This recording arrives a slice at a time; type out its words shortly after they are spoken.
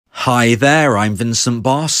Hi there, I'm Vincent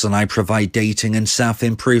Boss and I provide dating and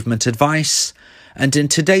self-improvement advice. And in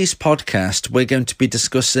today's podcast, we're going to be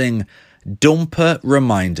discussing dumper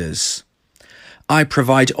reminders. I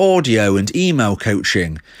provide audio and email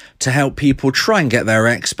coaching to help people try and get their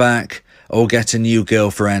ex back or get a new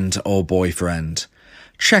girlfriend or boyfriend.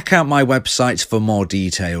 Check out my website for more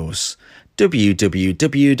details,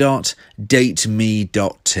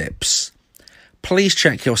 www.dateme.tips. Please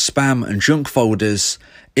check your spam and junk folders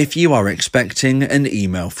if you are expecting an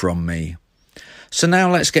email from me. So now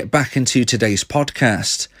let's get back into today's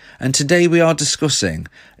podcast, and today we are discussing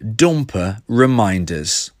dumper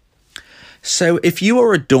reminders. So if you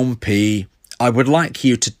are a dumpee, I would like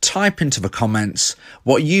you to type into the comments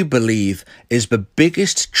what you believe is the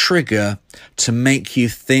biggest trigger to make you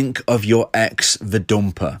think of your ex, the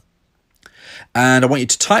dumper. And I want you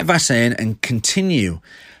to type that in and continue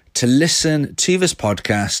to listen to this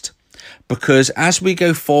podcast, because as we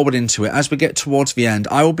go forward into it, as we get towards the end,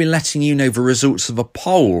 I will be letting you know the results of a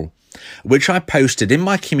poll which I posted in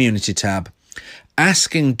my community tab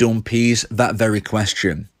asking dumpees that very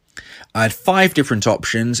question. I had 5 different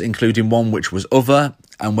options, including one which was other,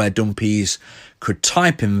 and where dumpees could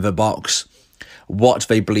type in the box what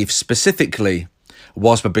they believe specifically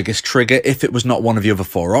was the biggest trigger if it was not one of the other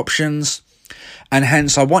 4 options. And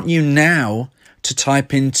hence I want you now to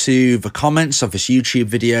type into the comments of this YouTube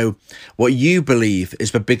video what you believe is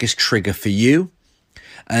the biggest trigger for you.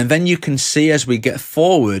 And then you can see as we get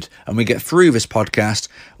forward and we get through this podcast,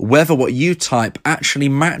 whether what you type actually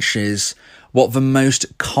matches what the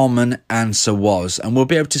most common answer was. And we'll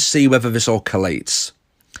be able to see whether this all collates.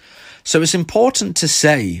 So it's important to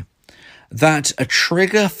say that a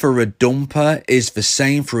trigger for a dumper is the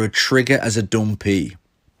same for a trigger as a dumpee.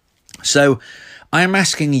 So I am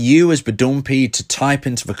asking you as the dumpee to type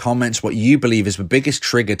into the comments what you believe is the biggest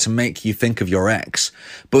trigger to make you think of your ex.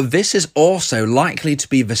 But this is also likely to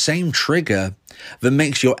be the same trigger that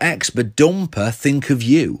makes your ex, the dumper, think of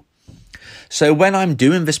you. So when I'm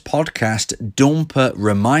doing this podcast, dumper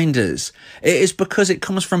reminders, it is because it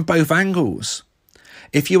comes from both angles.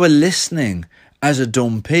 If you are listening as a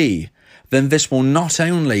dumpee, then this will not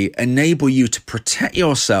only enable you to protect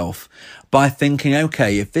yourself by thinking,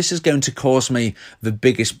 okay, if this is going to cause me the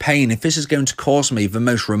biggest pain, if this is going to cause me the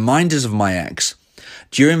most reminders of my ex,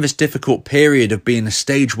 during this difficult period of being a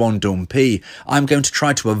stage 1 dumpee, I'm going to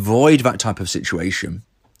try to avoid that type of situation.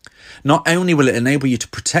 Not only will it enable you to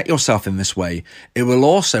protect yourself in this way, it will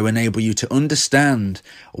also enable you to understand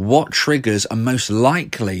what triggers are most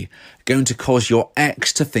likely going to cause your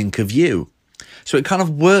ex to think of you. So it kind of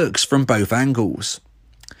works from both angles.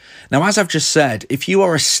 Now, as I've just said, if you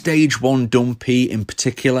are a stage 1 dumpee in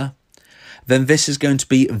particular, then this is going to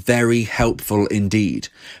be very helpful indeed.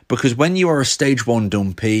 Because when you are a stage 1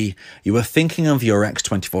 dumpee, you are thinking of your ex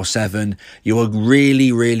 24/7, you are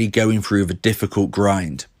really going through the difficult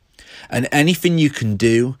grind. And anything you can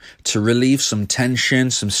do to relieve some tension,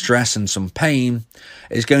 some stress and some pain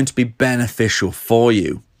is going to be beneficial for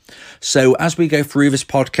you. So as we go through this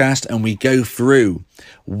podcast and we go through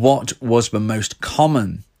what was the most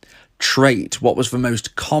common trait, what was the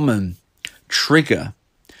most common trigger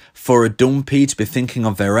for a dumpee to be thinking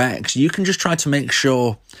of their ex, you can just try to make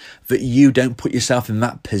sure that you don't put yourself in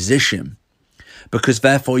that position, because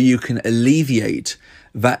therefore you can alleviate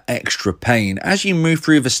that extra pain. As you move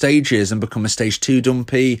through the stages and become a stage 2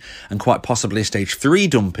 dumpee and quite possibly a stage 3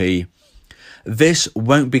 dumpee, this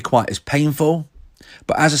won't be quite as painful.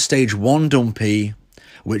 But as a stage 1 dumpee,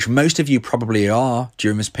 which most of you probably are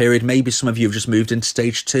during this period, maybe some of you have just moved into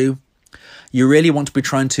stage 2, you really want to be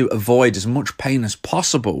trying to avoid as much pain as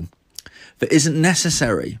possible that isn't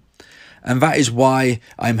necessary. And that is why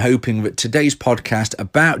I'm hoping that today's podcast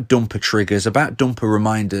about dumper triggers, about dumper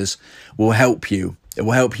reminders, will help you. It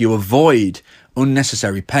will help you avoid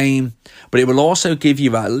unnecessary pain, but it will also give you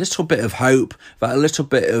that little bit of hope, that little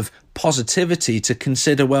bit of positivity to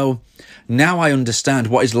consider, well, now I understand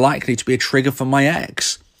what is likely to be a trigger for my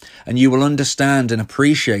ex. And you will understand and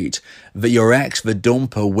appreciate that your ex, the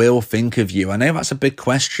dumper, will think of you. I know that's a big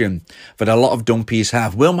question that a lot of dumpees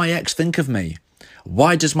have. Will my ex think of me?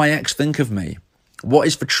 Why does my ex think of me? What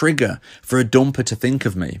is the trigger for a dumper to think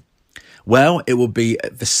of me? Well, it will be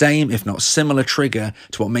the same, if not similar trigger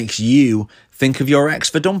to what makes you think of your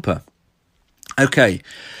ex, the dumper. Okay,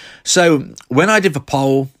 so when I did the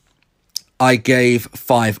poll, I gave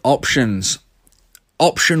 5 options.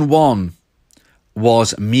 Option 1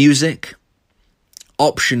 was music.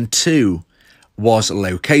 Option 2 was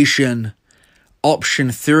location.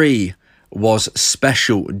 Option 3 was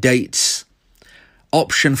special dates.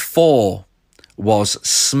 Option 4 was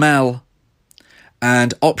smell.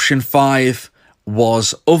 And option 5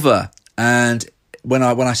 was other. And when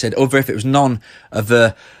I said other, if it was none of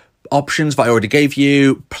the options that I already gave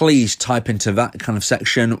you, please type into that kind of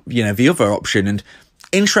section, the other option. And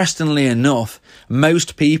interestingly enough,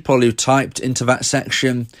 most people who typed into that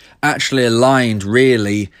section actually aligned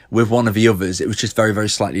really with one of the others. It was just very, very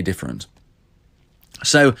slightly different.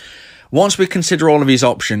 So once we consider all of these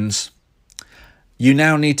options, you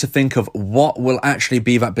now need to think of what will actually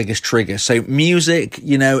be that biggest trigger. So music,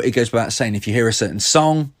 it goes without saying, if you hear a certain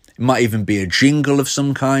song, it might even be a jingle of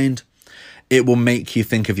some kind, it will make you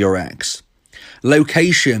think of your ex.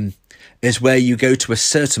 Location is where you go to a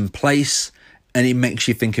certain place and it makes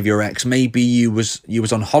you think of your ex. Maybe you was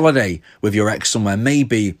on holiday with your ex somewhere.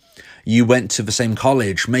 Maybe you went to the same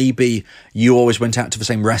college. Maybe you always went out to the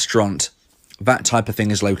same restaurant. That type of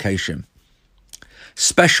thing is location.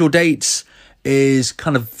 Special dates is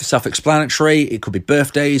kind of self-explanatory. It could be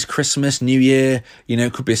birthdays, Christmas, New Year.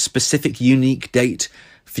 It could be a specific, unique date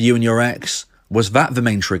for you and your ex. Was that the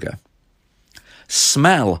main trigger?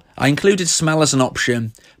 Smell. I included smell as an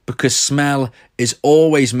option because smell is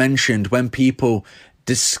always mentioned when people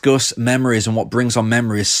discuss memories and what brings on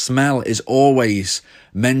memories. Smell is always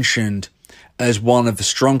mentioned as one of the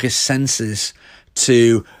strongest senses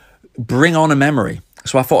to bring on a memory.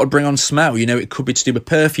 So I thought I'd bring on smell. It could be to do with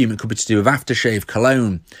perfume. It could be to do with aftershave,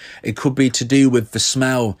 cologne. It could be to do with the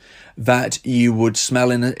smell that you would smell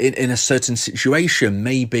in a certain situation.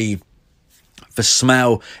 Maybe the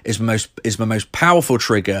smell is the most powerful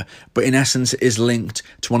trigger, but in essence it is linked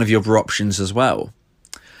to one of the other options as well.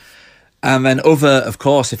 And then other, of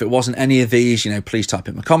course, if it wasn't any of these, please type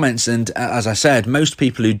in the comments. And as I said, most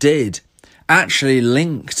people who did actually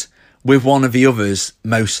linked with one of the others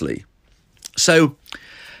mostly. So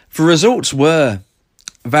the results were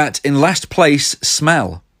that in last place,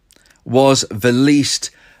 smell was the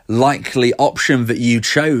least likely option that you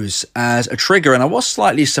chose as a trigger. And I was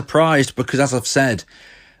slightly surprised because, as I've said,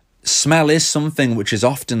 smell is something which is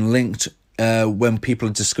often linked when people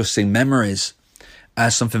are discussing memories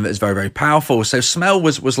as something that is very, very powerful. So smell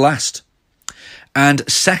was last. And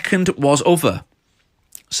second was other.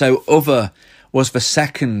 So other was the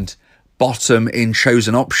second bottom in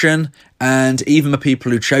chosen option, and even the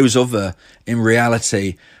people who chose other, in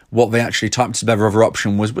reality, what they actually typed together other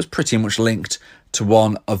option was pretty much linked to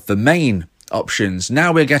one of the main options.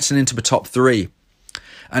 Now we're getting into the top three,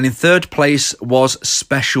 and in third place was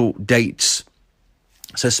special dates.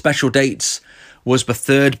 So special dates was the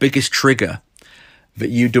third biggest trigger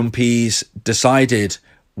that you dumpees decided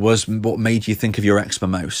was what made you think of your ex the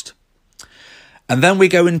most. And then we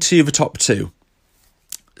go into the top two.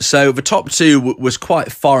 So the top two was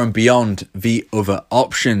quite far and beyond the other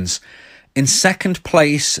options. In second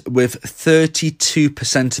place with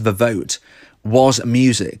 32% of the vote was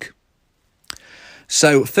music.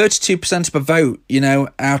 So 32% of the vote,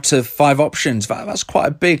 out of 5 options, that's quite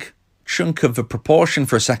a big chunk of the proportion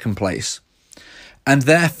for a second place. And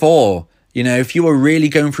therefore, if you are really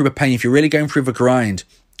going through the pain, if you're really going through the grind,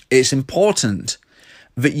 it's important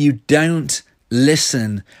that you don't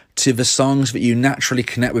listen to the songs that you naturally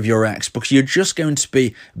connect with your ex, because you're just going to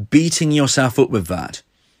be beating yourself up with that.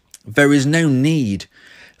 There is no need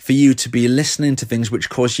for you to be listening to things which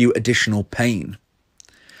cause you additional pain.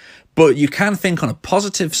 But you can think on a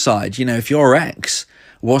positive side, if your ex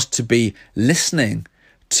was to be listening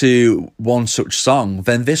to one such song,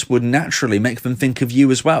 then this would naturally make them think of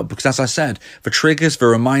you as well. Because as I said, the triggers, the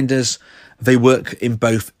reminders, they work in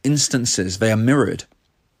both instances. They are mirrored.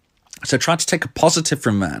 So try to take a positive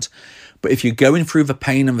from that. But if you're going through the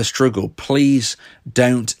pain and the struggle, please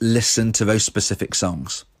don't listen to those specific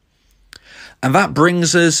songs. And that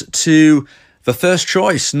brings us to the first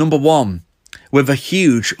choice, number 1, with a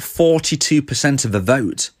huge 42% of the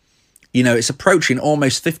vote. It's approaching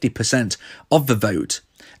almost 50% of the vote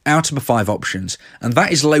out of the 5 options. And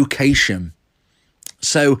that is location.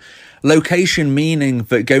 So location meaning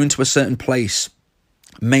that going to a certain place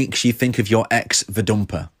makes you think of your ex, the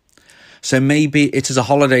dumper. So maybe it is a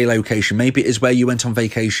holiday location. Maybe it is where you went on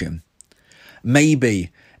vacation.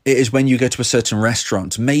 Maybe it is when you go to a certain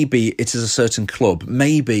restaurant. Maybe it is a certain club.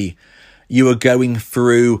 Maybe you are going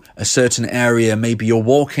through a certain area. Maybe you're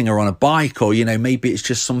walking or on a bike, or, maybe it's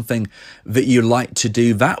just something that you like to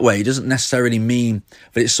do that way. It doesn't necessarily mean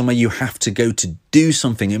that it's somewhere you have to go to do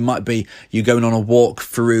something. It might be you going on a walk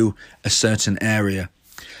through a certain area.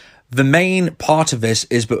 The main part of this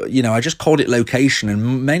is, I just called it location,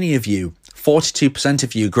 and many of you, 42%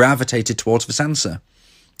 of you, gravitated towards this answer.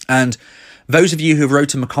 And those of you who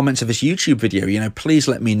wrote in the comments of this YouTube video, please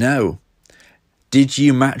let me know. Did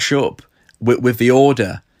you match up with the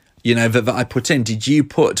order, that I put in? Did you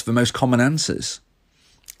put the most common answers?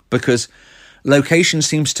 Because Location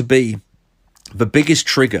seems to be the biggest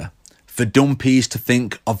trigger for dumpees to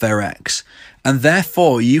think of their ex, and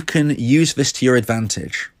therefore you can use this to your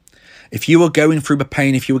advantage. If you are going through the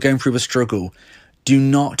pain, if you are going through the struggle, do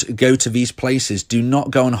not go to these places. Do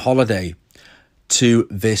not go on holiday to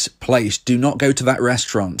this place. Do not go to that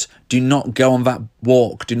restaurant. Do not go on that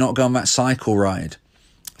walk. Do not go on that cycle ride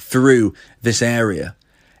through this area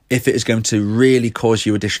if it is going to really cause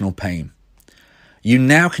you additional pain. You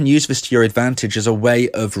now can use this to your advantage as a way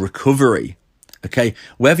of recovery. Okay,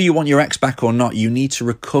 whether you want your ex back or not, you need to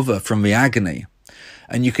recover from the agony.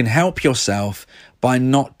 And you can help yourself by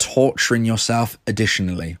not torturing yourself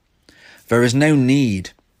additionally. There is no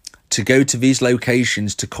need to go to these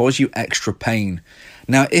locations to cause you extra pain.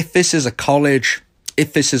 Now, if this is a college,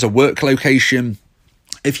 if this is a work location,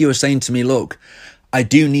 if you are saying to me, look, I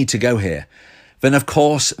do need to go here, then of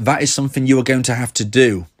course that is something you are going to have to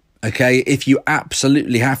do. Okay, if you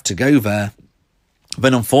absolutely have to go there,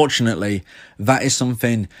 then unfortunately that is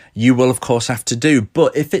something you will of course have to do.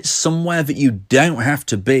 But if it's somewhere that you don't have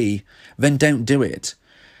to be, then don't do it.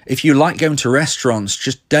 If you like going to restaurants,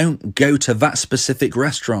 just don't go to that specific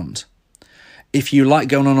restaurant. If you like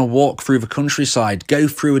going on a walk through the countryside, go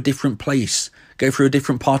through a different place, go through a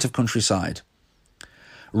different part of countryside.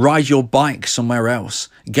 Ride your bike somewhere else,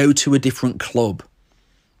 go to a different club.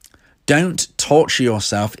 Don't torture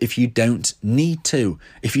yourself if you don't need to.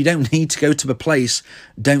 If you don't need to go to the place,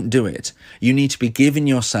 don't do it. You need to be giving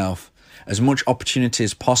yourself as much opportunity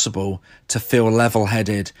as possible to feel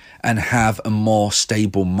level-headed and have a more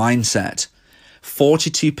stable mindset.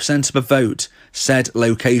 42% of the vote said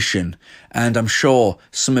location, and I'm sure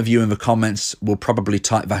some of you in the comments will probably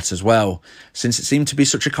type that as well, since it seemed to be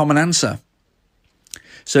such a common answer.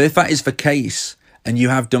 So if that is the case, and you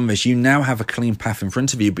have done this, you now have a clean path in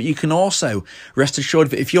front of you. But you can also rest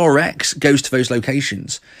assured that if your ex goes to those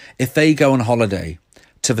locations, if they go on holiday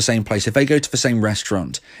to the same place, if they go to the same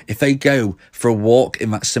restaurant, if they go for a walk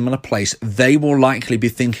in that similar place, they will likely be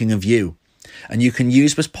thinking of you. And you can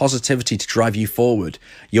use this positivity to drive you forward.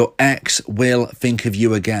 Your ex will think of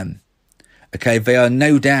you again. Okay, they are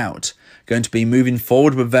no doubt going to be moving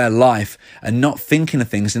forward with their life and not thinking of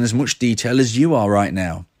things in as much detail as you are right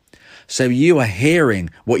now. So you are hearing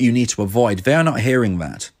what you need to avoid. They are not hearing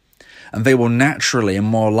that. And they will naturally and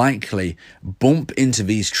more likely bump into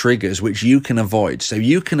these triggers which you can avoid. So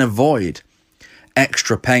you can avoid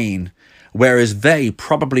extra pain, whereas they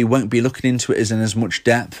probably won't be looking into it as in as much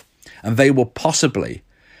depth. And they will possibly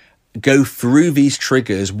go through these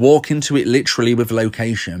triggers, walk into it literally with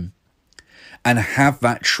location, and have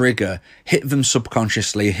that trigger hit them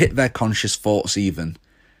subconsciously, hit their conscious thoughts even,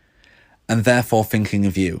 and therefore thinking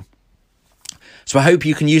of you. So I hope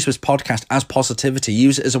you can use this podcast as positivity.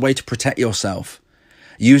 Use it as a way to protect yourself.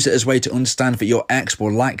 Use it as a way to understand that your ex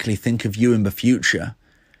will likely think of you in the future.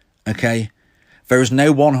 Okay? There is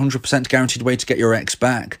no 100% guaranteed way to get your ex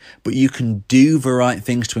back, but you can do the right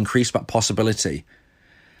things to increase that possibility.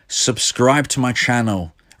 Subscribe to my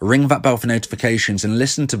channel, ring that bell for notifications, and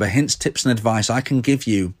listen to the hints, tips, and advice I can give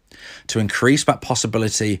you to increase that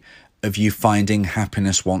possibility of you finding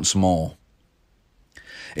happiness once more.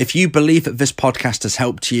 If you believe that this podcast has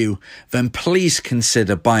helped you, then please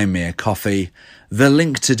consider buying me a coffee. The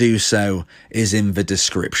link to do so is in the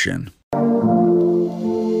description.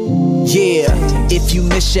 Yeah, if you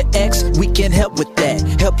miss your ex, we can help with that.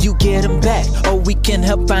 Help you get him back, or we can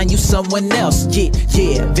help find you someone else. Yeah,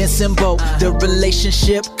 Vincent Bo, the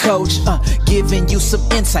relationship coach, giving you some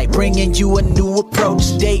insight, bringing you a new approach.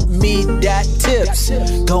 DateMe.tips,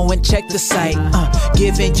 go and check the site,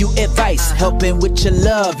 giving you advice, helping with your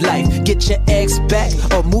love life. Get your ex back,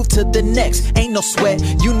 or move to the next. Ain't no sweat,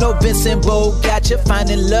 you know Vincent Bo got you.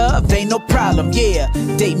 Finding love ain't no problem. Yeah,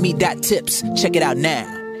 DateMe.tips, check it out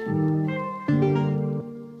now.